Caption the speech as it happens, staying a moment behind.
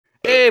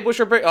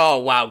Blueshirts break. Oh,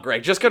 wow,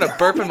 Greg. Just going to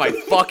burp in my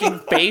fucking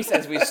face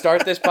as we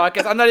start this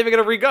podcast. I'm not even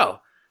going to re-go.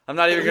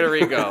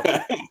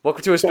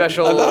 Welcome to a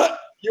special... I thought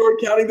you were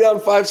counting down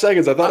 5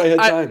 seconds. I thought I had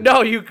time.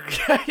 No, you...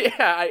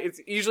 Yeah, it's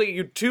usually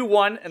you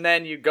 2-1 and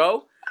then you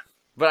go.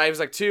 But I was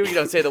like 2, you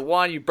don't say the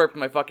 1, you burp in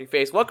my fucking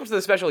face. Welcome to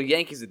the special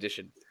Yankees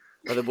edition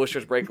of the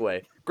Blueshirts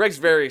Breakaway. Greg's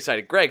very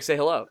excited. Greg, say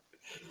hello.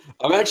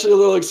 I'm actually a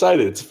little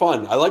excited. It's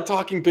fun. I like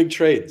talking big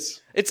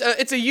trades. It's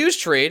a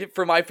huge trade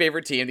for my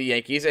favorite team, the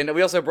Yankees, and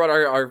we also brought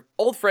our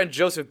old friend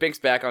Joseph Binks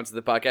back onto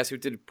the podcast, who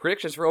did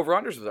predictions for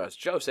over-unders with us.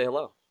 Joe, say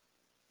hello.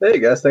 Hey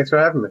guys, thanks for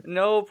having me.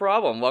 No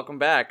problem. Welcome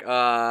back.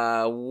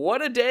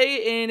 What a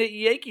day in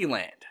Yankee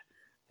land.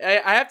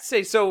 I have to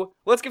say, so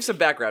let's give some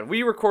background.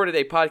 We recorded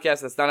a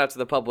podcast that's not out to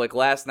the public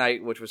last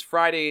night, which was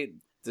Friday,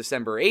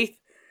 December 8th,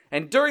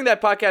 and during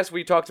that podcast,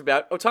 we talked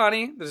about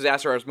Ohtani, the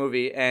Disaster Artist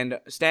movie, and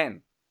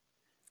Stanton.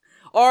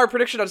 Our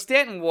prediction on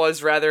Stanton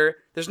was, rather,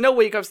 there's no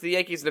way he comes to the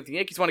Yankees, and if the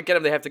Yankees want to get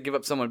him, they have to give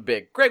up someone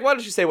big. Greg, why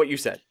don't you say what you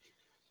said?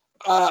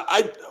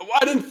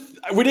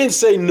 We didn't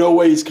say no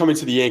way he's coming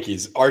to the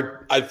Yankees.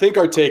 I think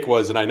our take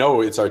was, and I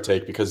know it's our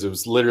take because it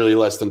was literally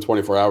less than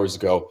 24 hours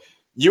ago,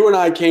 you and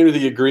I came to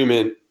the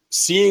agreement,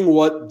 seeing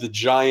what the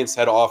Giants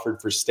had offered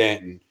for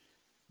Stanton,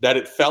 that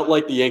it felt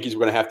like the Yankees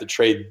were going to have to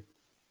trade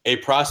a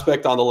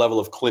prospect on the level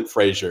of Clint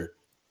Frazier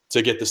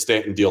to get the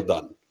Stanton deal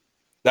done.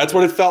 That's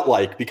what it felt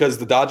like because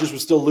the Dodgers were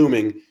still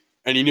looming,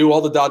 and you knew all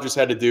the Dodgers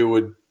had to do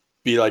would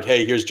be like,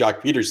 hey, here's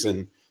Jock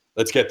Peterson.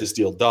 Let's get this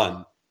deal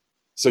done.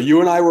 So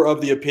you and I were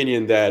of the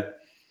opinion that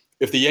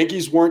if the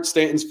Yankees weren't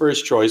Stanton's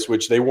first choice,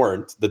 which they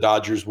weren't, the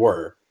Dodgers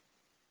were,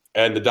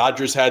 and the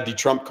Dodgers had the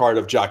trump card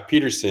of Jock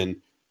Peterson,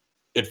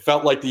 it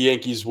felt like the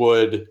Yankees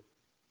would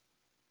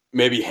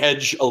maybe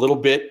hedge a little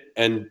bit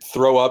and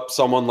throw up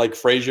someone like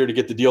Frazier to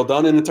get the deal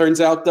done. And it turns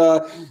out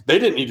they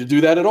didn't need to do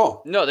that at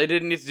all. No, they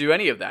didn't need to do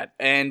any of that.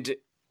 And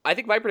I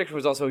think my prediction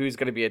was also he was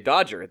going to be a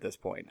Dodger at this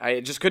point. I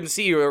just couldn't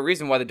see a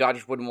reason why the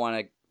Dodgers wouldn't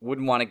want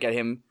to get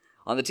him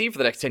on the team for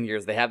the next 10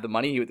 years. They have the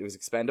money. He was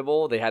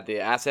expendable. They had the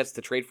assets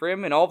to trade for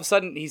him. And all of a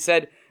sudden he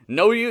said,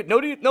 no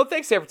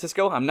thanks, San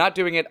Francisco. I'm not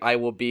doing it. I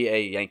will be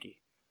a Yankee.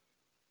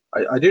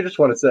 I do just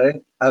want to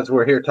say, as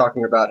we're here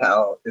talking about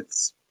how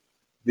it's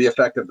the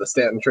effect of the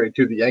Stanton trade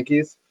to the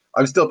Yankees,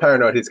 I'm still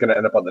paranoid he's going to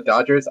end up on the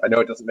Dodgers. I know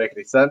it doesn't make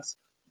any sense,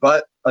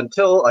 but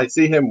until I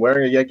see him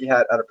wearing a Yankee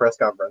hat at a press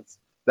conference,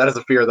 that is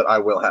a fear that I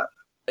will have.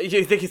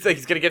 You think he's going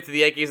to get to the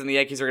Yankees and the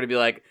Yankees are going to be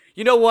like,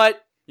 you know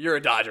what? You're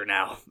a Dodger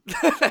now.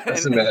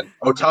 Listen, man,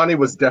 Ohtani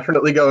was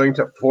definitely going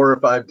to 4 or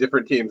 5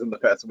 different teams in the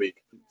past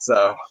week.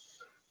 So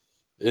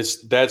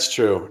that's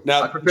true.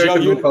 Now, I prefer to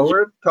move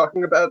forward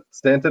talking about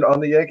Stanton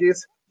on the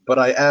Yankees, but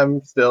I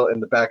am still in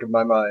the back of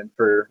my mind,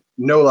 for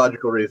no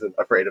logical reason,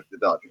 afraid of the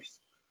Dodgers.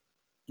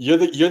 You're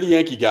the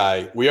Yankee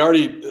guy.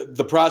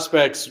 The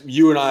prospects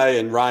you and I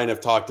and Ryan have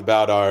talked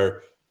about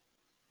are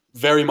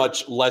very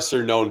much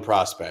lesser known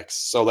prospects.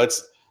 So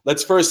let's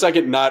for a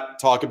second not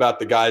talk about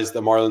the guys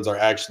the Marlins are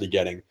actually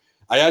getting.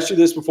 I asked you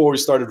this before we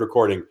started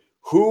recording.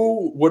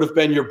 Who would have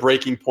been your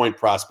breaking point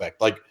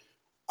prospect? Like,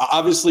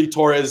 obviously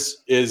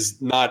Torres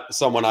is not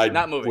someone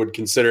would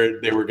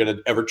consider they were going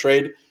to ever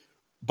trade.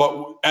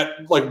 But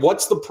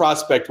what's the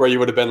prospect where you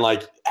would have been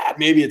like,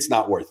 maybe it's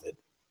not worth it?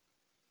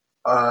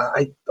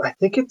 I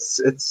think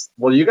it's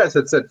well, you guys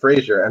had said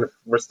Frazier, and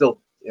we're still,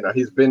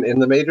 he's been in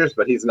the majors,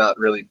 but he's not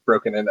really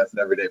broken in as an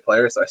everyday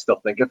player. So I still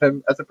think of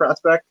him as a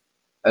prospect,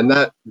 and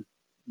that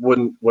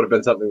would have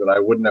been something that I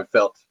wouldn't have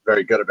felt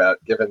very good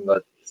about, given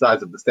the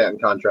size of the Stanton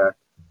contract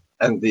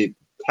and the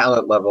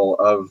talent level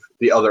of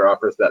the other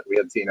offers that we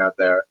had seen out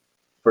there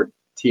for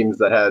teams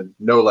that had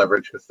no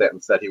leverage because Stanton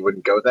said he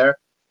wouldn't go there.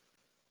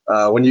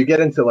 When you get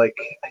into, I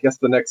guess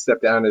the next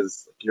step down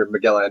is your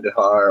Miguel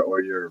Andujar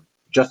or your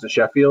Justin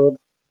Sheffield.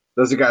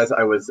 Those are guys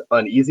I was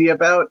uneasy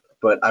about,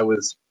 but I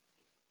was,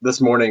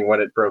 this morning when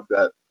it broke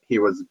that he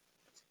was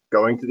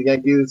going to the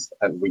Yankees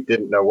and we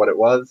didn't know what it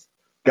was,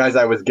 guys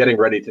I was getting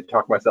ready to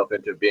talk myself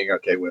into being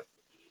okay with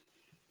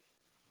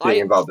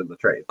being involved in the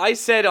trade. I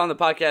said on the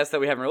podcast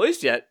that we haven't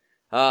released yet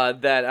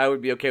that I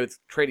would be okay with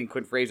trading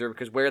Clint Frazier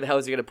because where the hell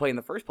is he going to play in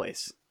the first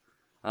place?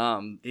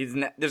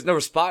 There's no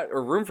spot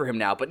or room for him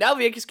now, but now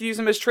the Yankees could use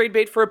him as trade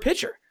bait for a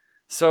pitcher.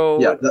 So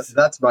yeah,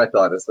 that's my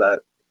thought, is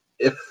that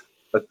if,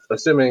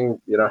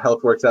 assuming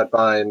health works out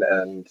fine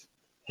and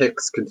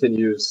Hicks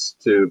continues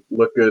to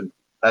look good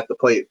at the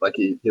plate, like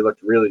he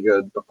looked really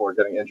good before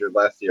getting injured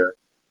last year,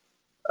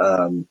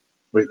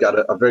 we've got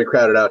a very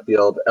crowded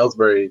outfield.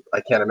 Ellsbury,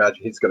 I can't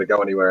imagine he's going to go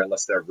anywhere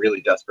unless they're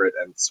really desperate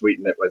and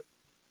sweeten it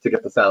to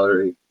get the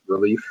salary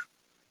relief.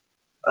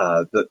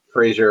 That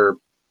Frazier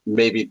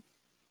maybe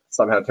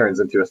somehow turns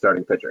into a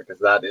starting pitcher, because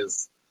that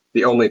is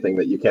the only thing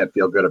that you can't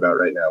feel good about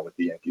right now with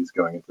the Yankees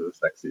going into this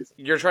next season.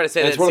 You're trying to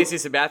say that CC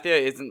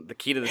Sabathia isn't the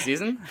key to the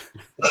season?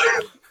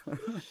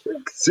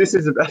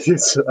 CC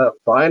Sabathia's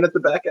fine at the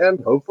back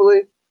end,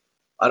 hopefully.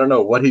 I don't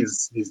know what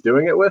he's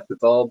doing it with.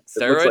 It looks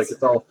like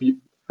it's all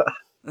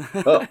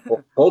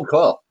bold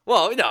call.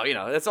 Well,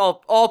 that's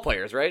all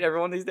players, right?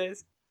 Everyone these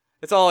days?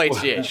 It's all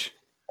HGH.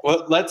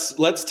 Well,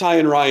 let's tie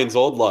in Ryan's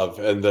old love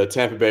and the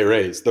Tampa Bay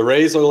Rays. The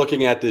Rays are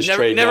looking at this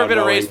trade. Never now been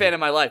a Rays knowing- fan in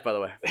my life, by the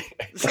way.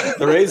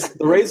 the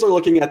Rays are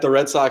looking at the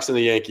Red Sox and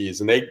the Yankees,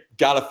 and they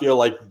gotta feel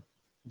like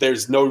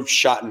there's no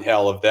shot in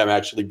hell of them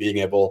actually being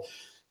able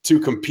to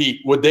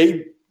compete. Would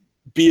they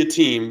be a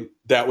team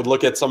that would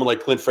look at someone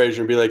like Clint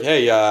Frazier and be like,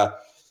 "Hey, how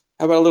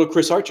about a little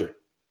Chris Archer?"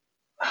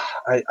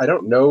 I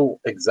don't know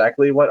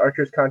exactly what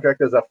Archer's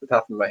contract is off the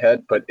top of my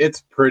head, but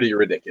it's pretty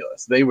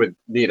ridiculous. They would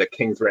need a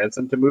king's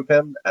ransom to move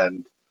him,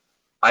 and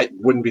I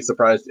wouldn't be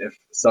surprised if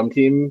some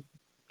team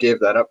gave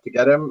that up to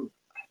get him.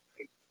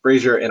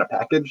 Frazier in a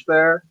package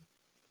there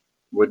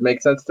would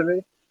make sense to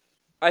me.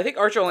 I think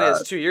Archer only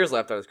has 2 years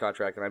left on his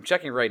contract, and I'm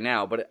checking right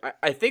now, but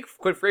I think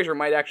Quinn Frazier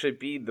might actually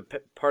be the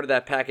part of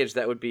that package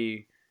that would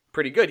be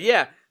pretty good.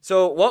 Yeah.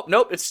 So, well,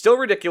 nope, it's still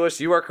ridiculous.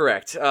 You are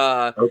correct.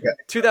 Okay.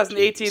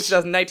 2018,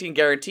 2019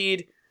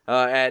 guaranteed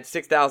at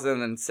 $6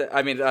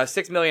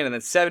 million and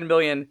then $7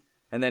 million,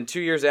 and then 2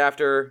 years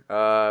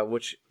after,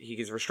 which he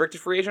is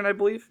restricted free agent, I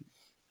believe.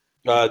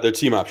 The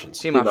team options.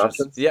 Team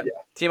options. Yep. Yeah.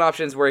 Team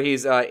options where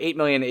he's $8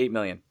 million to $8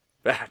 million.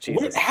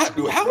 Jesus.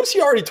 How is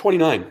he already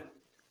 29?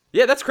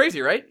 Yeah, that's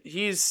crazy, right?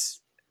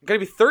 He's going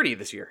to be 30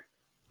 this year.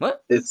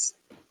 What?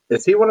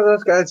 Is he one of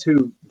those guys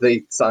who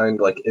they signed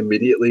like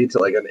immediately to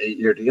like an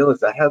 8-year deal? Is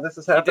that how this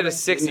is happening? He did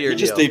a 6-year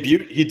deal.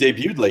 He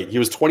debuted late. He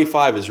was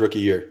 25 his rookie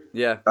year.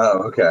 Yeah. Oh,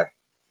 okay.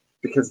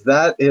 Because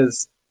that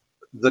is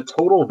the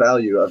total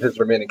value of his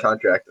remaining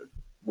contract.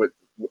 With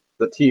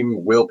the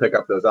team will pick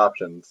up those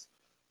options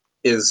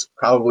is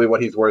probably what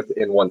he's worth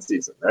in one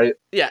season, right?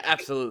 Yeah,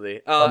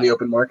 absolutely. On the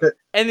open market.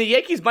 And the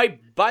Yankees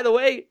might, by the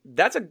way,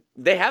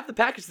 they have the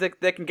package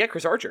that can get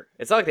Chris Archer.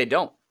 It's not like they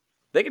don't.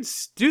 They can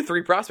do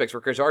 3 prospects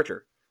for Chris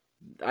Archer.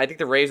 I think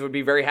the Rays would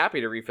be very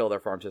happy to refill their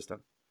farm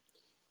system.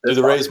 Do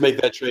the Rays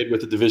make that trade with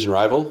the division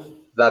rival?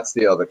 That's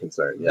the other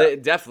concern. Yeah, they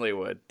definitely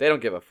would. They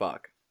don't give a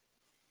fuck.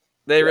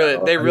 They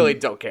really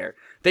don't care.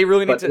 They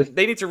really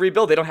need to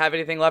rebuild. They don't have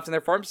anything left in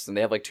their farm system.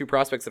 They have like 2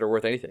 prospects that are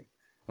worth anything,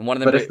 and one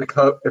of them. But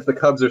if the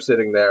Cubs are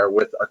sitting there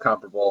with a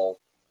comparable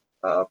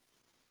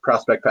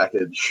prospect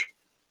package,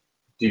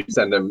 do you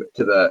send them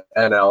to the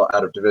NL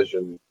out of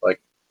division? Like,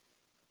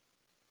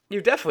 you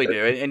definitely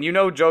do, and you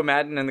know Joe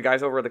Madden and the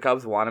guys over at the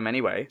Cubs want him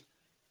anyway.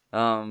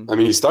 I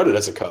mean, he started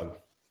as a Cub.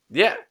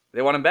 Yeah,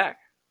 they want him back.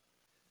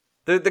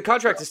 The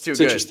contract is too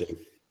good. Interesting.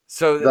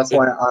 So that's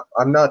why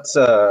I'm not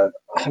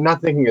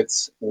thinking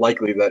it's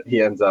likely that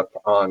he ends up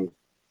on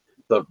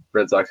the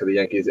Red Sox or the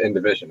Yankees in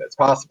division. It's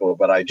possible,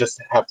 but I just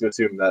have to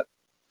assume that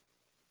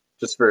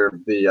just for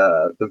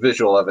the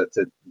visual of it,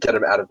 to get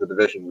him out of the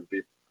division would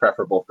be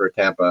preferable for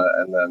Tampa,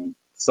 and then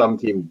some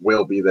team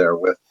will be there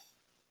with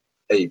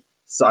a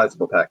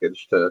sizable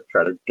package to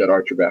try to get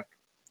Archer back.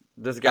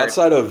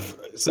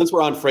 Since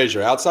we're on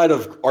Frazier, outside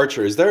of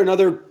Archer, is there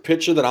another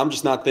pitcher that I'm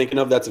just not thinking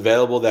of that's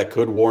available that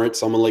could warrant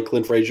someone like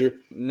Clint Frazier?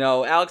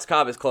 No, Alex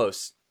Cobb is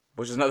close,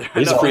 which is another.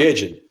 He's a free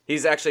agent.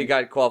 He's actually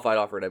got qualified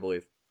offered, I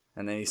believe,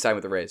 and then he signed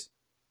with the Rays.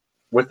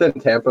 Within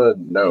Tampa,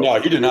 no. No,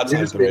 he did not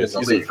sign with the Rays.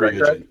 He's a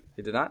free agent.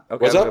 He did not?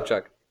 Okay, What's I'm up?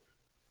 going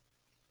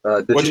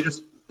to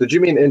check. Did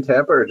you mean in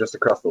Tampa or just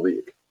across the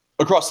league?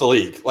 Across the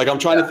league. Like, I'm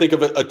trying to think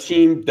of a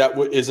team that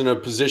is in a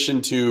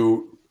position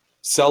to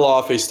sell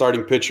off a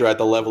starting pitcher at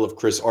the level of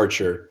Chris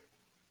Archer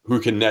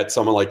who can net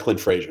someone like Clint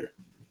Frazier.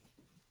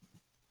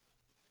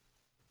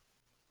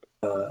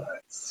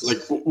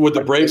 Would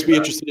the Braves be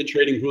interested in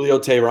trading Julio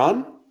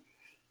Teheran?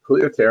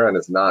 Julio Teheran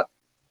is not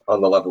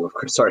on the level of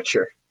Chris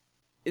Archer.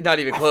 Not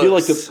even close.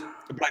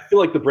 I feel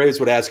like the Braves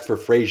would ask for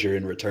Frazier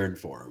in return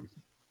for him.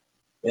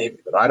 Maybe,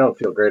 but I don't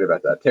feel great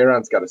about that.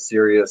 Teheran's got a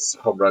serious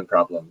home run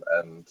problem,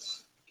 and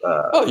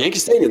Yankee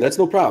Stadium, that's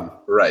no problem.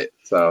 Right,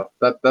 so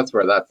that's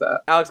where that's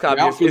at. Alex Cobb,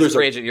 you're a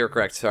free agent. You're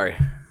correct. Sorry,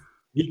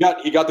 he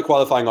got the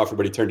qualifying offer,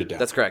 but he turned it down.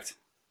 That's correct.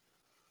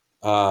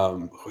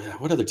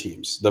 What other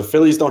teams? The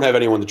Phillies don't have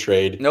anyone to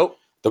trade. Nope.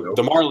 The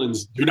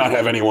Marlins do not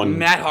have anyone.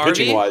 Matt Harvey.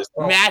 Pitching wise.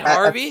 Matt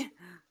Harvey.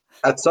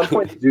 At some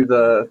point, do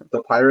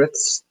the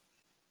Pirates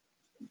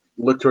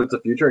look towards the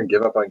future and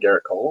give up on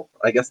Garrett Cole?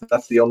 I guess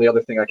that's the only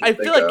other thing I can think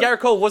of. I feel like Garrett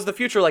Cole was the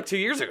future like 2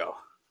 years ago.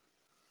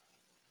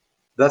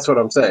 That's what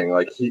I'm saying.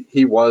 Like,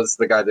 he was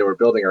the guy they were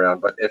building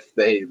around, but if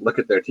they look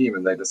at their team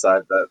and they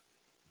decide that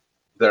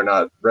they're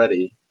not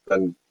ready,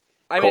 then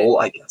Cole,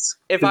 I guess.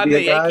 If I'm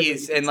the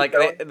Yankees and like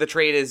the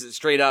trade is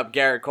straight up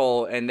Garrett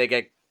Cole and they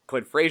get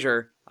Clint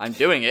Frazier, I'm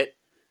doing it.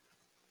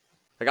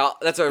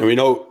 And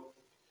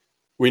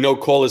we know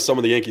Cole is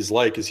someone the Yankees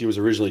like because he was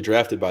originally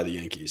drafted by the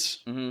Yankees.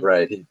 Mm-hmm.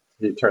 Right.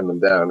 He turned them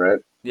down, right?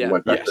 Yeah. He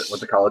went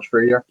to college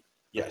for a year.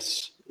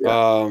 Yes.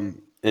 Yeah.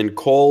 And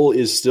Cole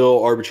is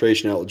still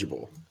arbitration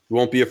eligible. He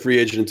won't be a free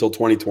agent until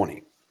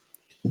 2020.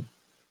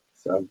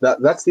 So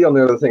that's the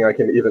only other thing I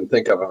can even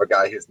think of a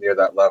guy who's near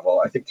that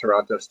level. I think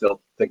Toronto still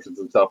thinks of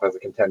himself as a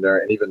contender,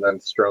 and even then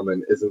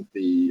Stroman isn't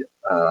the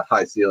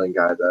high ceiling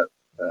guy that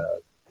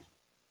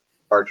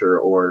Archer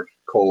or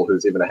Cole,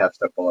 who's even a half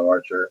step below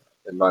Archer,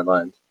 in my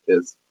mind,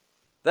 is.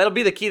 That'll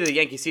be the key to the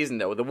Yankee season,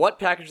 though. What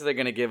package are they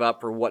going to give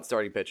up for what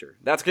starting pitcher?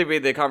 That's going to be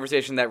the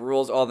conversation that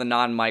rules all the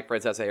non-Mike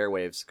Francesa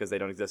airwaves because they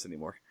don't exist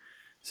anymore.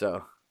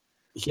 So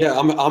Yeah,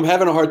 I'm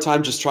having a hard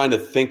time just trying to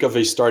think of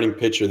a starting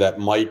pitcher that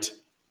might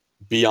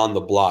be on the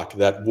block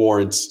that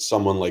warrants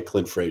someone like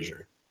Clint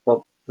Frazier.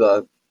 Well,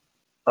 the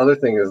other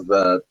thing is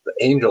the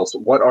Angels.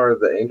 What are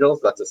the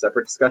Angels? That's a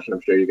separate discussion. I'm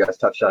sure you guys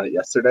touched on it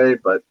yesterday,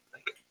 but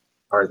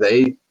are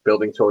they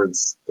building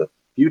towards the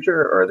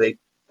future, or they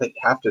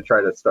have to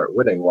try to start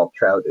winning while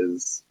Trout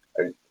is?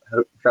 I mean,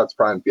 Trout's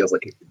prime feels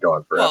like he could go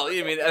on forever. well,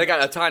 I mean, they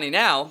got Ohtani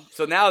now,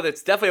 so now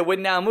that's definitely a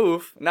win now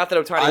move. Not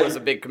that Ohtani was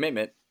a big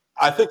commitment.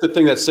 I think the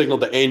thing that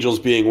signaled the Angels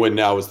being win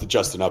now is the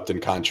Justin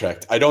Upton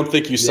contract. I don't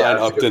think you sign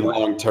Upton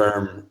long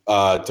term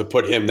to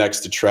put him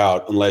next to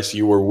Trout unless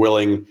you were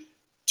willing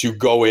to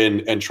go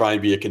in and try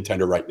and be a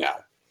contender right now.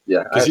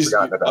 Yeah, I had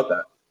forgotten about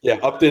that. Yeah,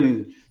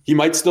 Upton, he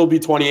might still be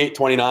 28,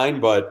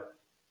 29, but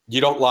you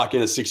don't lock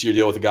in a 6-year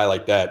deal with a guy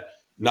like that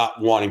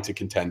not wanting to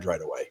contend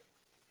right away.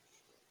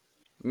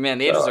 Man,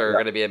 the Angels are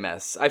going to be a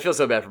mess. I feel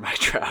so bad for Mike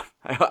Trout.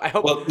 I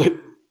hope. Well,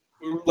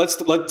 let's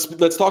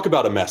talk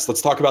about a mess.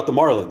 Let's talk about the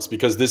Marlins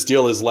because this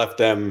deal has left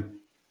them.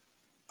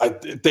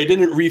 They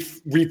didn't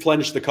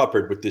replenish the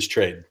cupboard with this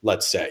trade.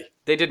 Let's say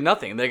they did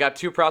nothing. They got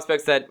 2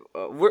 prospects that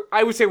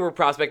I would say we're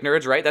prospect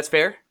nerds, right? That's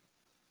fair.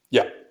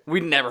 Yeah, we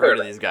never heard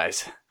of these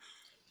guys.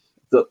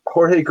 The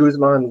Jorge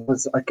Guzman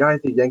was a guy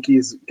the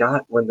Yankees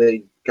got when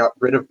they got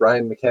rid of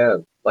Brian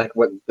McCann. Like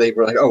when they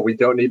were like, "Oh, we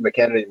don't need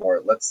McCann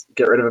anymore. Let's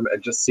get rid of him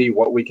and just see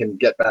what we can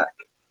get back."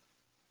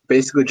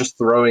 Basically, just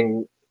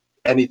throwing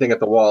anything at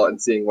the wall and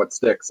seeing what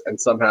sticks, and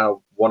somehow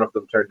one of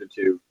them turned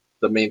into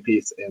the main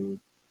piece in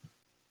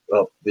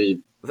the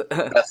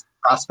best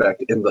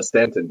prospect in the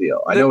Stanton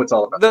deal. I know it's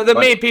all about the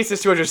main piece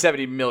is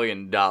 $270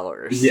 million.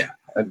 Yeah,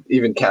 and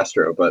even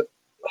Castro, but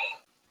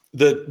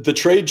the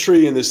trade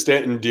tree in this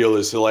Stanton deal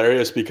is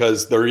hilarious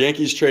because the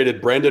Yankees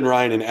traded Brandon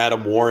Ryan and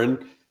Adam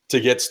Warren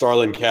to get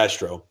Starlin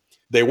Castro.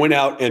 They went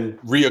out and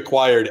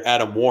reacquired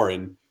Adam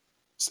Warren,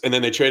 and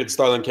then they traded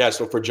Starlin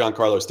Castro for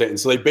Giancarlo Stanton.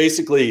 So they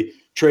basically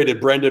traded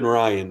Brendan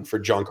Ryan for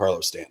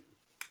Giancarlo Stanton.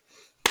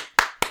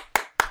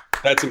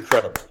 That's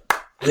incredible.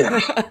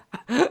 Yeah.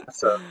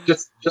 So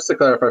just to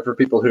clarify for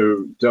people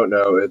who don't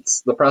know,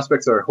 it's the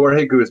prospects are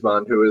Jorge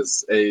Guzman, who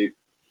is a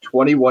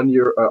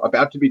 21-year,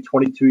 about to be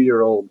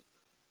 22-year-old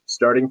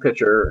starting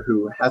pitcher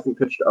who hasn't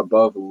pitched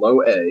above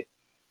low A.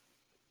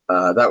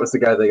 That was the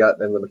guy they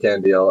got in the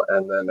McCann deal,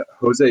 and then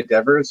Jose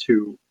Devers,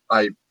 who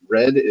I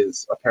read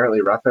is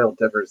apparently Rafael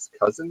Devers'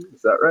 cousin.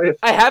 Is that right?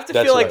 I have to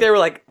feel like they were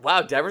like,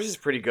 wow, Devers is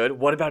pretty good.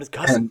 What about his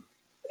cousin? And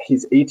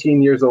he's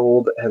 18 years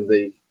old, and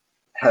he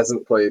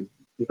played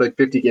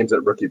 50 games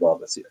at rookie ball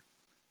this year.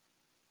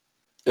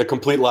 A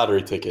complete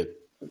lottery ticket.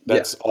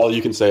 That's all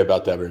you can say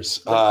about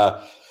Devers.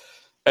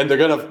 And the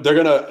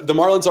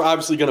Marlins are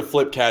obviously gonna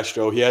flip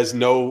Castro. He has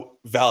no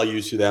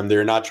value to them.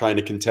 They're not trying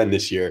to contend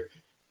this year.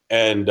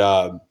 And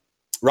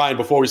Ryan,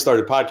 before we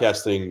started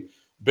podcasting,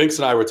 Binks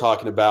and I were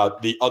talking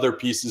about the other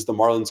pieces the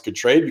Marlins could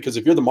trade, because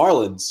if you're the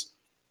Marlins,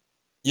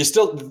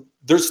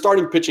 their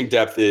starting pitching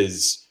depth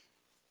is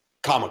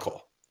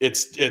comical.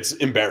 It's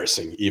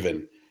embarrassing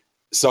even.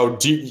 So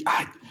you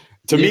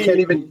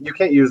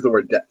can't use the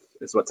word depth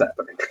is what's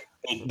happening.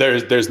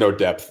 There's no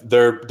depth.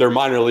 Their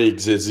minor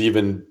leagues is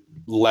even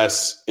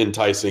less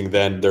enticing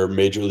than their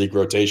major league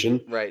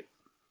rotation. Right.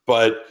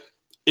 But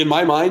in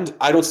my mind,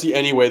 I don't see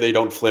any way they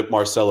don't flip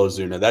Marcell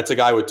Ozuna. That's a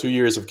guy with 2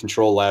 years of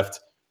control left.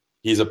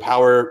 He's a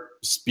power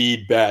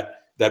speed bat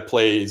that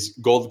plays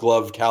Gold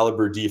Glove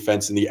caliber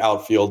defense in the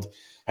outfield,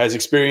 has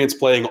experience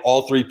playing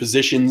all 3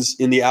 positions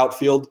in the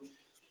outfield.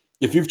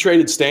 If you've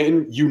traded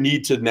Stanton, you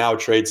need to now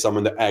trade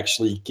someone to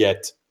actually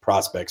get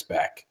prospects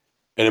back.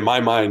 And in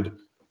my mind,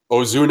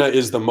 Ozuna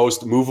is the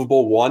most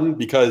movable one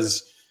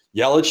because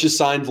Yelich is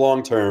signed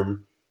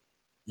long-term.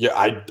 Yeah,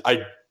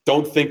 I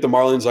don't think the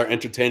Marlins are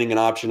entertaining an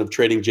option of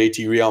trading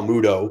JT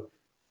Realmuto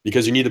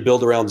because you need to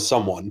build around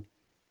someone.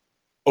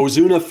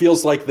 Ozuna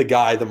feels like the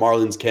guy the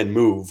Marlins can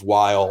move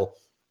while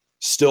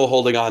still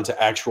holding on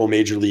to actual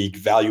major league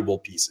valuable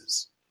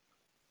pieces.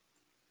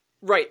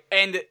 Right,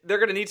 and they're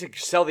going to need to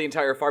sell the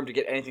entire farm to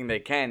get anything they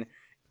can.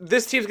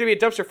 This team's going to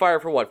be a dumpster fire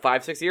for what,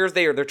 5-6 years?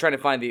 They're trying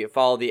to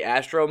follow the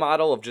Astro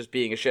model of just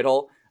being a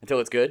shithole until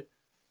it's good.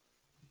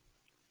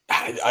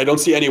 I don't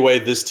see any way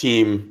this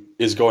team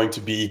is going to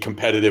be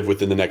competitive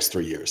within the next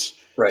 3 years.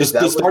 Right.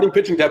 The starting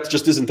pitching depth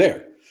just isn't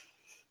there.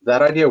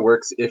 That idea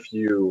works if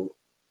you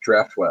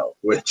draft well,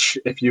 which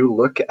if you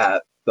look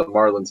at the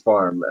Marlins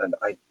farm, and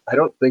I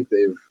don't think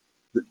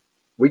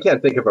we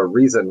can't think of a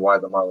reason why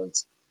the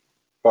Marlins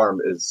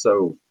farm is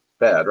so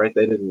bad, right?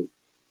 They didn't,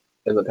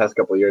 in the past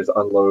couple of years,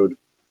 unload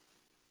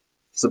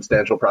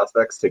substantial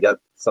prospects to get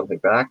something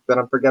back that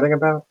I'm forgetting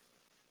about.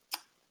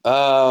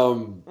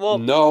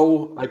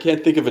 No, I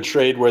can't think of a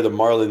trade where the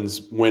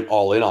Marlins went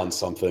all in on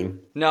something.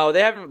 No, they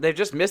haven't. They've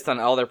just missed on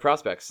all their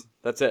prospects.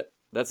 That's it.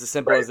 That's as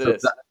simple as it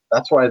is.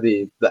 That's why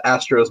the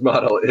Astros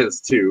model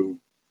is you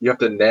have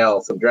to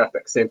nail some draft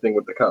picks. Same thing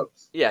with the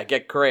Cubs. Yeah,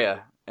 get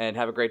Correa and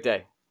have a great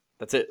day.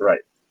 That's it. Right.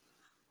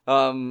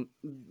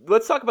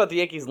 Let's talk about the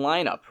Yankees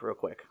lineup real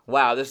quick.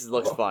 Wow, this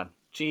looks fun.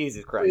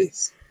 Jesus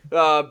Christ.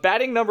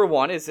 Batting number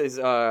 1 is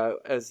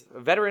a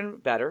veteran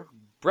batter,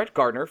 Brett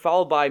Gardner,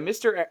 followed by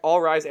Mr.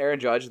 All-Rise Aaron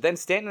Judge, then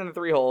Stanton in the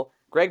 3-hole,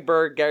 Greg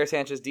Berg, Gary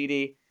Sanchez,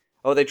 Didi.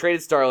 Oh, they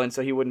traded Starlin,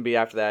 so he wouldn't be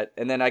after that.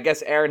 And then I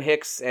guess Aaron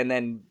Hicks, and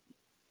then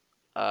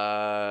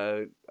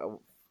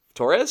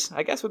Torres,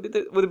 I guess, would it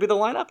be the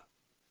lineup?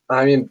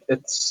 I mean,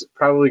 it's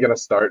probably going to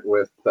start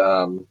with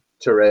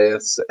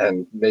Torres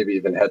and maybe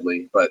even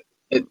Headley, but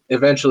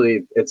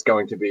eventually it's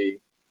going to be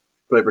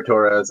Gleyber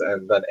Torres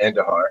and then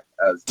Andujar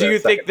as do you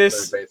think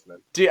this third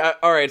baseman.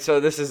 All right, so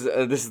this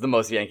is the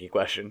most Yankee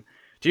question.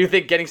 Do you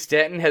think getting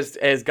Stanton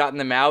has gotten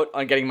them out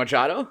on getting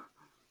Machado?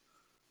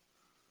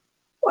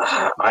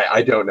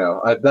 I don't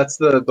know. That's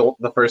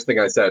the first thing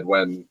I said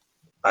when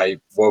I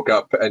woke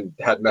up and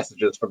had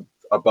messages from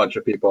a bunch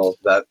of people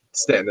that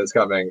Stanton is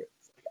coming.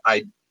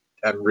 I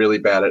am really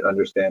bad at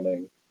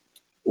understanding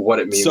what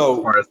it means as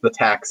far as the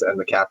tax and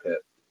the cap hit.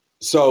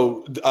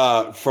 So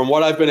from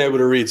what I've been able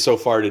to read so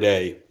far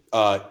today,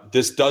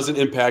 this doesn't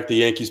impact the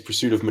Yankees'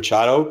 pursuit of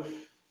Machado.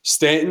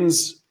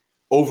 Stanton's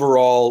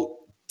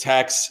overall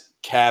tax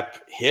cap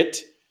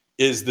hit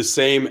is the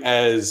same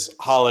as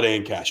Holiday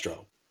and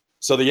Castro.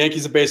 So the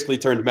Yankees have basically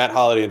turned Matt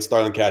Holiday and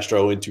Starlin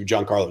Castro into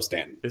Giancarlo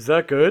Stanton. Is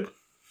that good?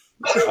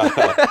 Not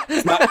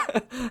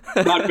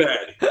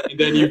bad. And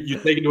then you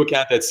take into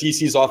account that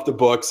CC's off the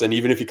books, and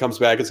even if he comes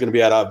back, it's going to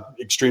be at an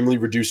extremely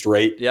reduced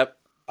rate. Yep.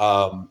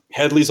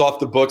 Headley's off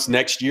the books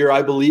next year,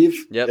 I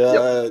believe.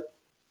 Yep.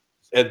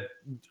 And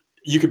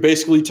you could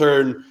basically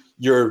turn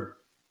your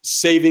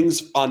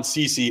savings on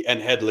CC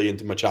and Headley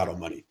into Machado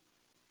money.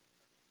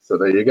 So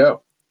there you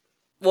go.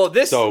 Well,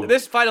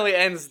 this finally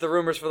ends the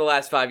rumors for the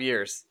last 5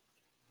 years.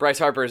 Bryce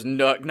Harper is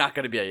not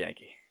going to be a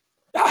Yankee.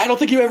 I don't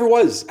think he ever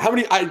was. How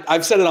many?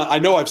 I've said it. I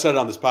know I've said it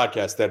on this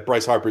podcast that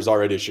Bryce Harper is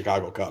already a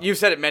Chicago Cub. You've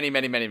said it many,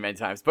 many, many, many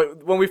times.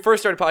 But when we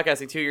first started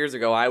podcasting 2 years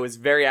ago, I was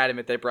very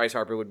adamant that Bryce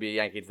Harper would be a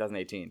Yankee in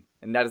 2018,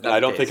 and that is not. I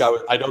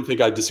don't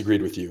think I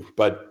disagreed with you,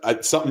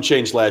 but something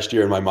changed last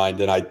year in my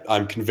mind, and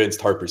I'm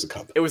convinced Harper's a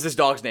Cub. It was his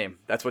dog's name.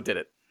 That's what did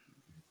it.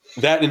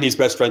 That, and he's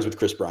best friends with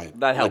Chris Bryant.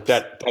 That helps.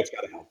 That's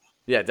got to help.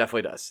 Yeah, it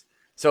definitely does.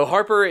 So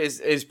Harper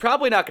is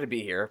probably not going to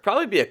be here.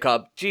 Probably be a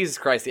Cub. Jesus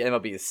Christ, the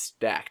MLB is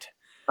stacked.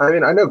 I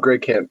mean, I know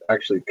Greg can't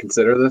actually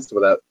consider this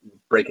without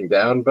breaking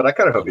down, but I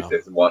kind of hope he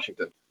stays in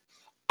Washington.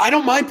 I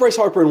don't mind Bryce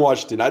Harper in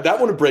Washington. That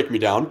wouldn't break me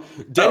down.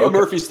 Daniel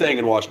Murphy staying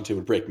in Washington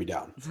would break me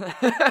down.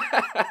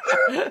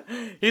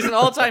 He's an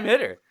all-time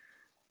hitter.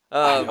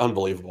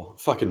 Unbelievable.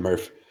 Fucking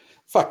Murph.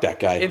 Fuck that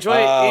guy. Enjoy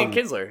Ian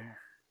Kinsler.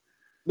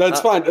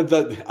 That's fine.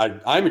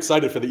 I'm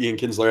excited for the Ian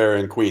Kinsler era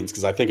in Queens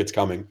because I think it's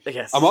coming.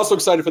 Yes. I'm also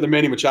excited for the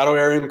Manny Machado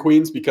era in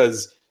Queens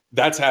because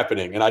that's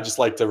happening, and I just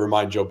like to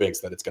remind Joe Binks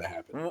that it's going to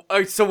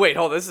happen. So wait,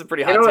 hold on. This is a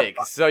pretty hot take.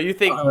 So you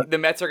think the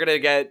Mets are going to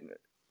get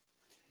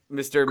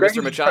Mr.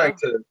 Machado?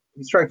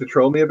 He's trying to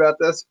troll me about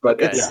this, but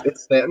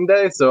it's Stanton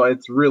Day, so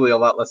it's really a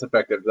lot less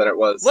effective than it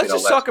was. Let's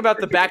just talk about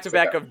the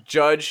back-to-back of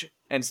Judge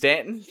and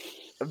Stanton.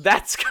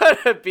 That's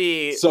gonna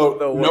be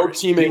the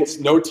worst.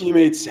 No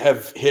teammates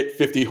have hit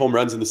 50 home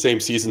runs in the same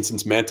season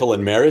since Mantle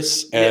and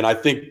Maris, and I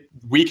think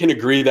we can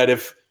agree that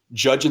if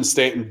Judge and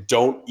Stanton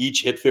don't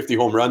each hit 50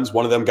 home runs,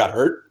 one of them got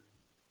hurt.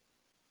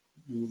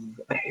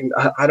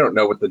 I don't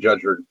know what the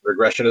Judge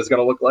regression is going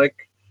to look like.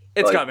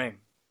 It's coming.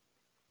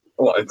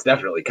 Well, it's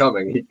definitely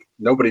coming.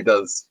 Nobody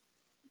does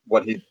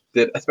what he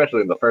did,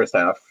 especially in the first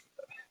half.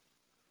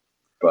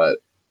 But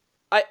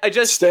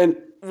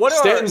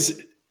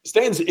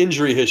Stanton's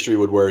injury history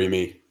would worry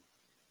me.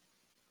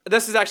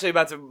 This is actually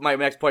my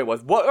next point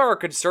was, what are our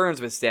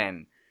concerns with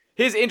Stanton?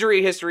 His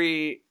injury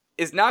history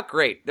is not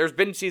great. There's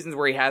been seasons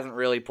where he hasn't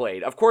really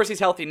played. Of course, he's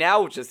healthy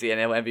now, which is the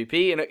NL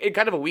MVP, and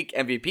kind of a weak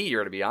MVP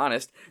year, to be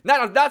honest.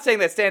 I'm not saying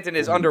that Stanton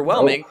is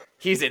underwhelming.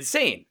 He's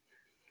insane.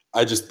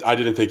 I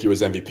didn't think he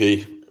was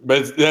MVP.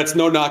 But that's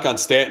no knock on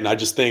Stanton. I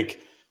just think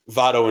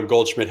Votto and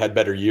Goldschmidt had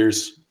better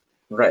years.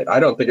 Right.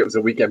 I don't think it was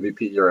a weak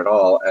MVP year at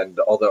all. And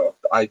although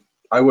I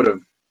would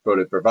have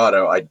voted for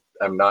Votto, I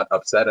am not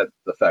upset at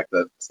the fact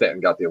that Stanton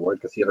got the award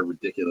because he had a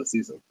ridiculous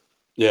season.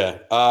 Yeah.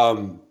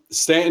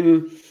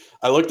 Stanton,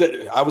 I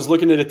was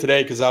looking at it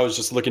today because I was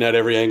just looking at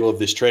every angle of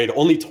this trade.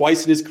 Only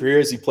twice in his career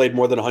has he played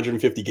more than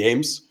 150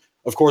 games.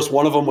 Of course,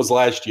 one of them was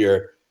last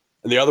year,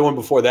 and the other one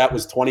before that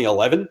was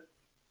 2011.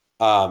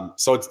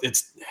 So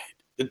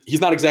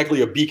he's not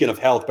exactly a beacon of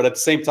health, but at the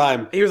same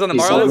time, he was on the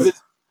Marlins.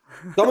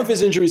 Some of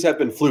his injuries have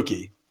been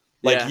fluky.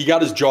 He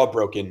got his jaw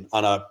broken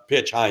on a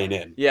pitch high and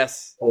in.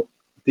 Yes. Well,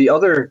 the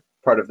other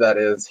part of that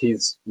is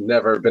he's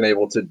never been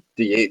able to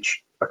DH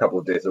a couple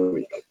of days a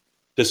week.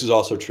 This is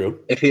also true.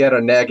 If he had a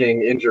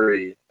nagging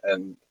injury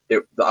and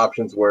the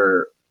options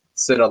were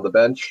sit on the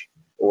bench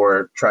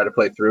or try to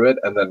play through it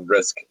and then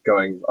risk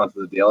going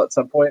onto the DL at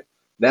some point,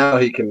 now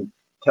he can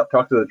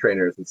talk to the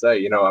trainers and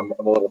say, I'm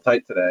a little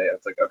tight today. And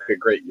it's like, okay,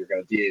 great, you're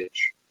going to DH.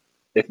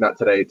 If not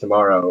today,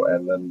 tomorrow,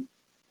 and then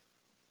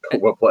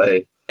we'll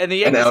play. And the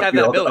Yankees have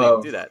that ability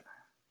to do that.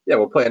 Yeah,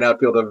 we'll play an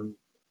outfield of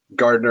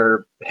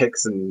Gardner,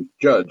 Hicks, and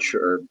Judge,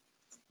 or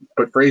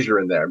put Frazier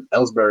in there.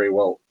 Ellsbury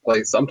will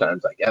play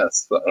sometimes, I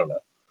guess. But I don't know.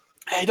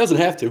 He doesn't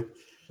have to.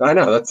 I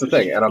know, that's the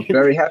thing, and I'm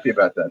very happy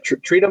about that.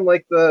 Treat him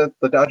like the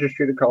Dodgers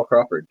treated Carl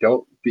Crawford.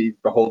 Don't be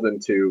beholden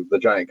to the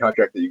giant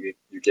contract that you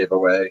gave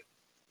away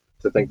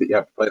to think that you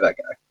have to play that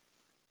guy.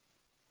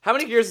 How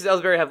many years does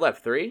Ellsbury have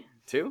left? 3?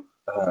 2?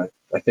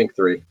 I think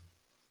 3.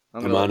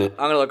 I'm on it. I'm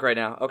going to look right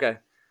now. Okay.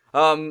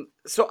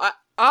 So,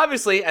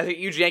 obviously, as a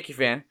huge Yankee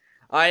fan,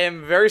 I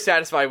am very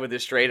satisfied with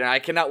this trade, and I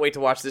cannot wait to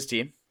watch this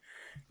team.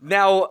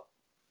 Now,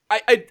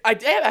 I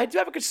do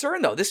have a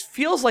concern, though. This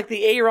feels like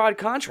the A-Rod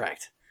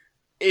contract.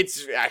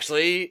 It's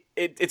actually,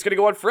 it's going to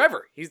go on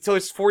forever. Until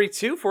he's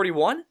 42,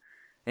 41,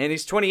 and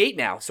he's 28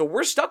 now. So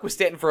we're stuck with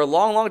Stanton for a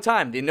long, long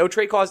time. The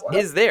no-trade clause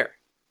is there.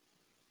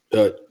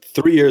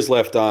 3 years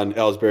left on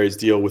Ellsbury's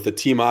deal with a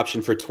team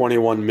option for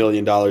 $21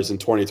 million in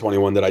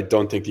 2021 that I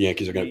don't think the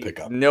Yankees are going to pick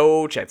up.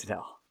 No chance in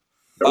hell.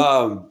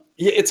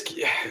 Yeah,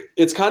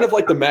 it's kind of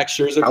like the Max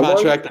Scherzer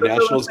contract the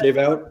Nationals gave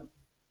out.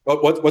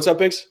 What's up,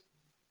 Biggs?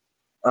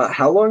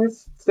 How long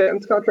is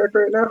Stanton's contract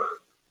right now?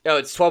 No,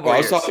 it's 12 more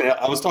years.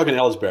 I was talking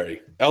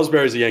Ellsbury.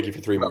 Ellsbury's a Yankee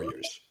for 3 more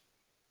years.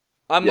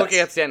 I'm looking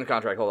at Stanton's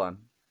contract. Hold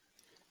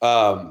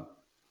on.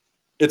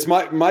 It's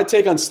my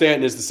take on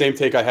Stanton is the same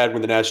take I had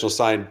when the Nationals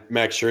signed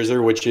Max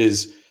Scherzer, which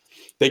is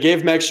they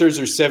gave Max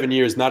Scherzer 7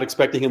 years, not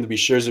expecting him to be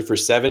Scherzer for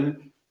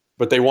 7,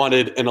 but they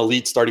wanted an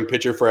elite starting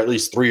pitcher for at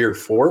least 3 or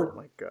 4. Oh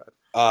my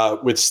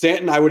God. With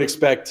Stanton, I would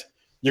expect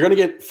you're going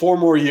to get 4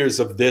 more years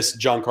of this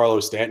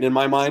Giancarlo Stanton in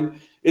my mind.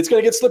 It's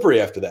going to get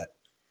slippery after that.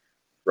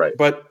 Right.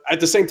 But at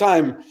the same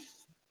time,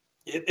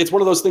 it's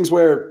one of those things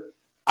where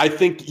I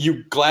think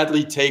you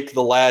gladly take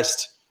the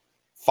last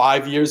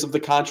 5 years of the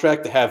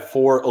contract to have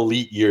 4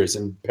 elite years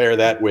and pair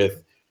that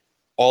with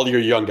all your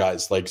young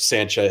guys like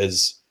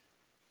Sanchez,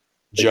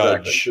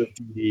 Judge,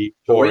 the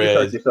way you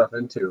talk yourself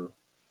into.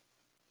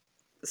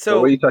 So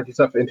the way you talk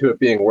yourself into it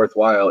being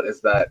worthwhile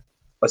is that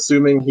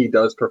assuming he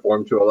does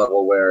perform to a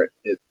level where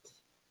it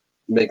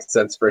makes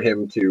sense for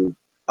him to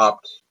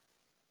opt.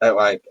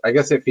 I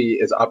guess if he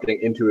is opting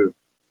into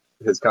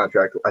his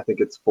contract, I think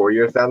it's 4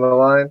 years down the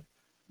line,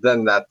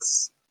 then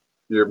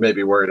you're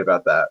maybe worried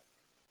about that.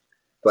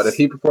 But if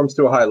he performs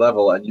to a high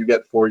level and you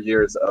get 4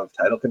 years of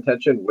title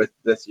contention with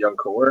this young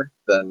core,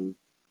 then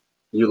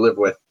you live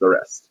with the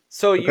rest.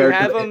 So you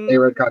have him.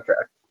 A-Rod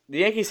contract. The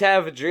Yankees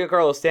have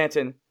Giancarlo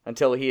Stanton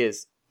until he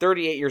is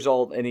 38 years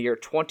old in the year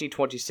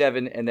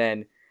 2027, and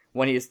then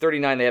when he is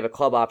 39, they have a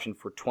club option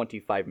for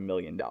 $25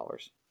 million.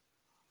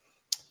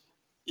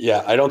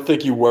 Yeah, I don't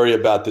think you worry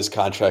about this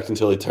contract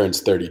until he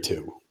turns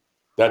 32.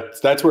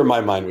 That's where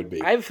my mind would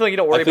be. I have a feeling you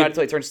don't worry about it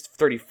until he turns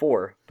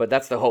 34, but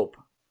that's the hope.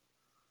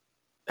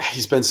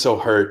 He's been so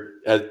hurt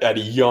at a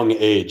young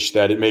age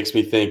that it makes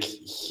me think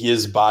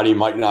his body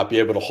might not be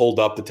able to hold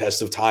up the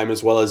test of time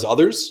as well as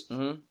others.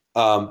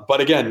 Mm-hmm.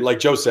 But again, like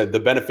Joe said, the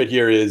benefit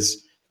here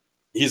is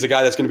he's a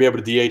guy that's going to be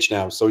able to DH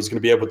now, so he's going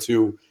to be able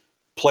to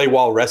play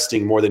while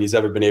resting more than he's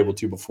ever been able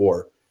to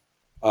before.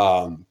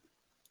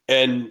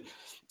 And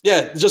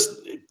yeah,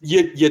 just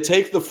you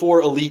take the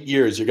 4 elite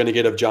years you're going to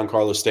get of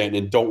Giancarlo Stanton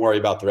and don't worry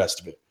about the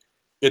rest of it.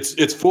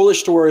 It's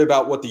foolish to worry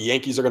about what the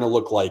Yankees are going to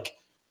look like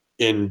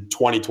in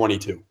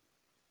 2022.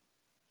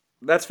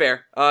 That's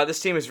fair.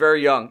 This team is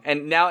very young,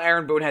 and now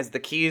Aaron Boone has the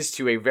keys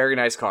to a very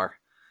nice car.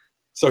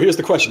 So here's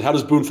the question: how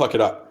does Boone fuck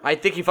it up? I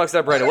think he fucks it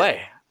up right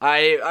away.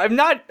 I'm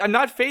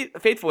not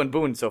faithful in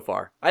Boone so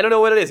far. I don't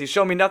know what it is. He's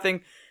shown me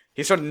nothing.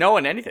 He's shown no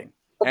one anything,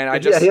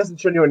 and he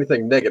hasn't shown you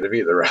anything negative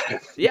either, right?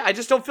 Yeah, I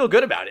just don't feel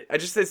good about it.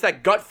 It's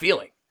that gut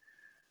feeling.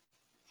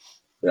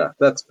 Yeah,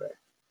 that's fair.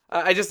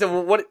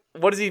 What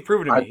has he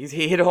proven to me?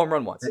 He hit a home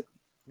run once.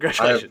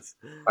 Congratulations.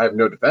 I have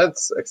no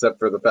defense except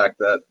for the fact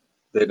that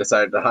they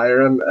decided to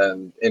hire him,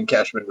 and in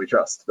Cashman we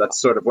trust. That's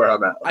sort of where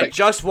I'm at. I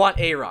just want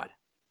A-Rod.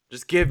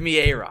 Just give me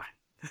A-Rod.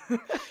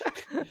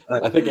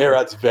 I think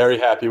A-Rod's very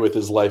happy with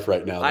his life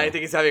right now. I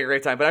think he's having a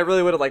great time, but I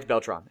really would have liked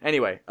Beltran.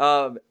 Anyway,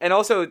 and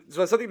also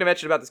something to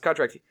mention about this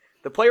contract,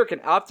 the player can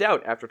opt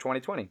out after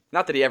 2020.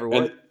 Not that he ever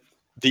would. And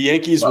the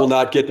Yankees will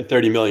not get the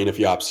 $30 million if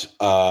he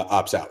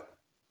opts out.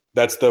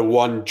 That's the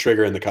one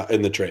trigger in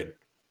the trade.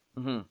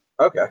 Mm-hmm.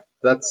 Okay,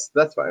 that's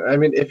fine. I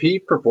mean, if he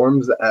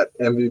performs at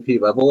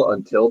MVP level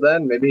until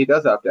then, maybe he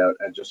does opt out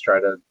and just try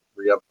to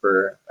re-up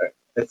for.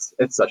 It's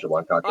such a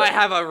long contract. I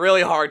have a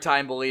really hard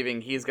time believing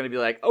he's going to be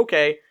like,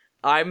 okay,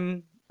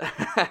 I'm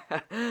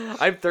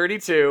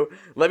 32.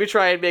 Let me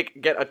try and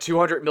get a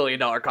 $200 million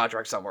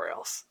contract somewhere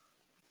else.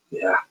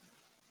 Yeah,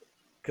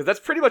 because that's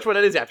pretty much what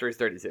it is after he's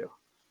 32.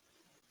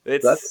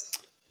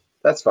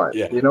 That's fine.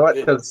 Yeah. You know what?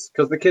 Because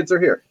the kids are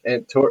here,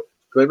 and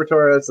Gleyber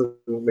Torres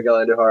and Miguel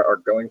Andujar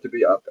are going to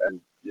be up,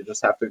 and you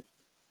just have to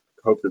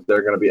hope that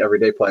they're going to be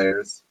everyday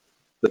players.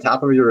 The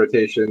top of your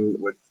rotation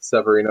with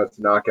Severino,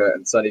 Tanaka,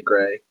 and Sonny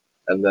Gray,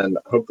 and then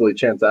hopefully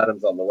Chance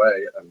Adams on the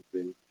way. I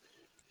mean,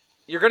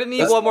 you're going to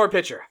need one more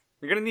pitcher.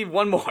 You're going to need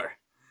one more.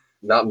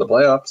 Not in the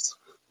playoffs.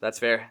 That's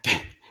fair.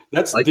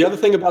 That's the other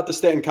thing about the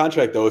Stanton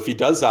contract, though. If he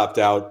does opt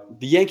out,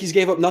 the Yankees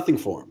gave up nothing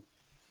for him.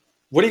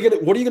 What are you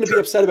going to be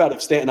upset about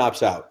if Stanton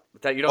opts out?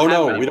 That you don't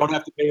have we don't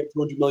have to pay him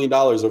 $200 million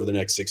over the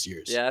next 6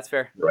 years. Yeah, that's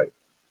fair. Right.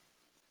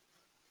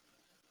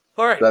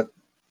 All right.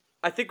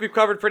 I think we've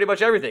covered pretty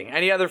much everything.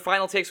 Any other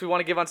final takes we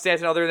want to give on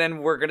Stanton other than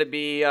we're going to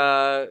be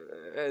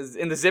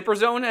in the zipper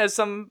zone, as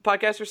some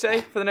podcasters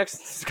say, for the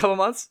next couple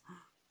months?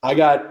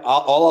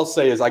 All I'll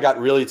say is I got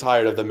really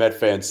tired of the Met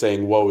fans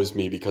saying, woe is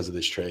me because of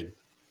this trade.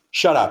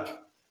 Shut up.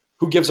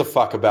 Who gives a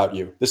fuck about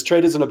you? This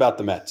trade isn't about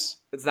the Mets.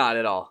 It's not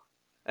at all.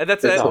 And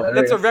that's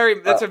a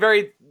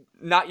very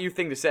not you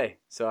thing to say.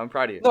 So I'm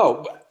proud of you.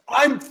 No,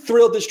 I'm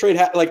thrilled this trade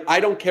I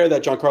don't care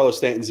that Giancarlo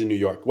Stanton's in New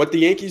York. What the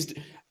Yankees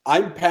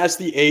I'm past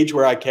the age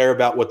where I care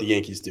about what the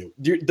Yankees do.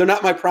 They're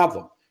not my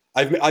problem.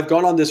 I've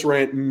gone on this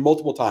rant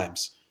multiple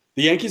times.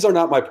 The Yankees are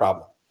not my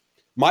problem.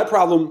 My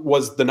problem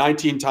was the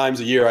 19 times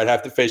a year I'd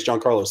have to face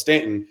Giancarlo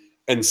Stanton,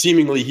 and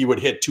seemingly he would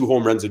hit 2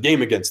 home runs a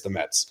game against the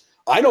Mets.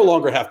 I no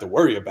longer have to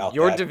worry about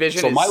your that.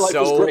 division. So is my life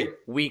so is great.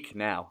 Weak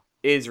now.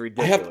 Is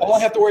ridiculous. All I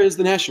have to worry is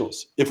the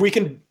Nationals. If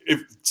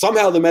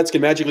somehow the Mets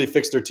can magically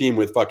fix their team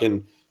with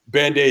fucking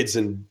Band-Aids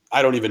and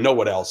I don't even know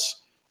what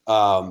else.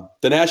 The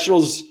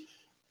Nationals,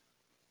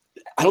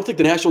 I don't think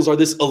the Nationals are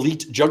this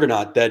elite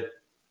juggernaut that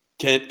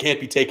can't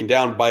be taken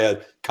down by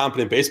a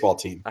competent baseball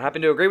team. I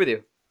happen to agree with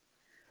you.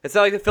 It's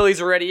not like the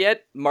Phillies are ready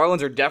yet.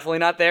 Marlins are definitely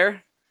not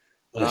there.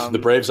 The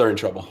Braves are in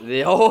trouble.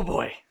 Oh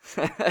boy,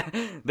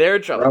 they're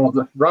in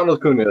trouble. Ronald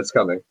Acuna is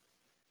coming.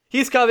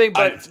 He's coming,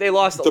 but they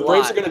lost a lot. The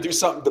Braves are going to do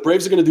something. The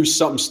Braves are going to do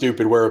something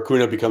stupid where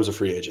Acuna becomes a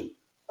free agent.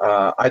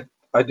 I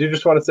do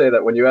just want to say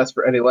that when you asked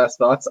for any last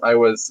thoughts, I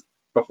was,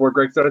 before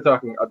Greg started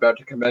talking, about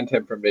to commend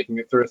him for making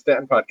it through a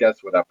Stanton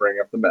podcast without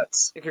bringing up the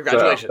Mets.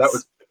 Congratulations. So that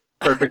was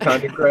perfect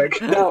timing, Greg.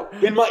 Now,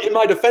 in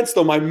my defense,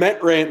 though, my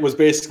Met rant was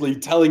basically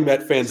telling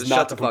Met fans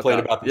not to complain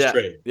about this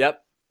trade.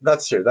 Yep.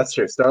 That's true.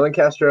 Starlin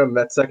Castro,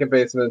 Mets second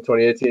baseman,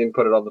 2018,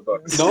 put it on the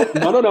books. No.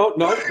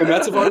 The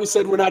Mets have already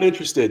said we're not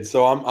interested,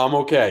 so I'm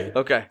okay.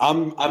 Okay.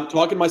 I'm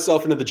talking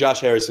myself into the Josh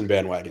Harrison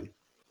bandwagon.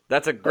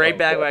 That's a great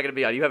bandwagon to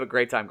be on. You have a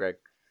great time, Greg.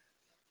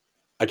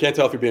 I can't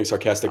tell if you're being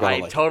sarcastic.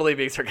 I'm totally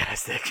being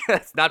sarcastic.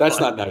 That's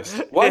not nice.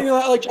 Why do you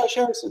not like Josh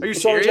Harrison? Are you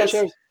serious?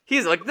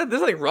 He's like, there's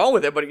nothing wrong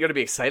with it, but you're going to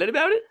be excited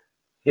about it?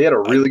 He had a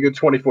really good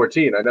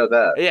 2014. I know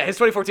that. Yeah, his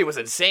 2014 was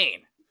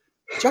insane.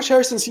 Josh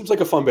Harrison seems like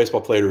a fun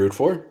baseball player to root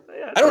for.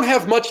 Yeah, I don't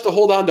have much to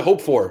hold on to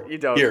hope for. You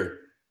don't. Here,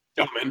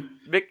 gentlemen.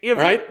 You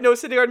have no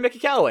sitting guard Mickey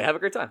Callaway. Have a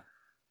great time.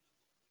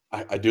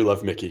 I do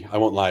love Mickey. I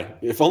won't lie.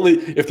 If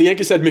the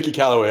Yankees had Mickey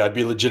Callaway, I'd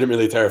be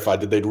legitimately terrified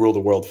that they'd rule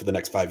the world for the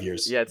next 5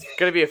 years. Yeah, it's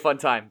going to be a fun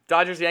time.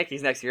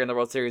 Dodgers-Yankees next year in the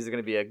World Series is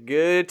going to be a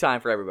good time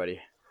for everybody.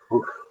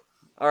 Oof.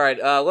 All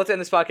right, let's end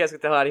this podcast.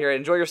 Get the hell out of here.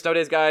 Enjoy your snow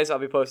days, guys. I'll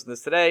be posting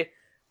this today.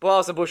 Follow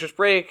us on Blueshirts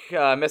Break.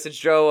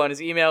 Message Joe on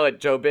his email at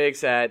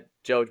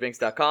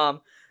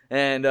joebiggs@joebiggs.com.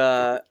 And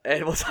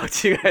we'll talk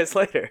to you guys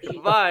later.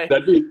 Bye.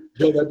 That'd be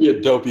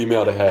a dope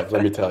email to have,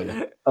 let me tell you.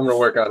 I'm going to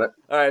work on it.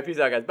 All right, peace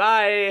out, guys.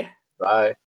 Bye. Bye.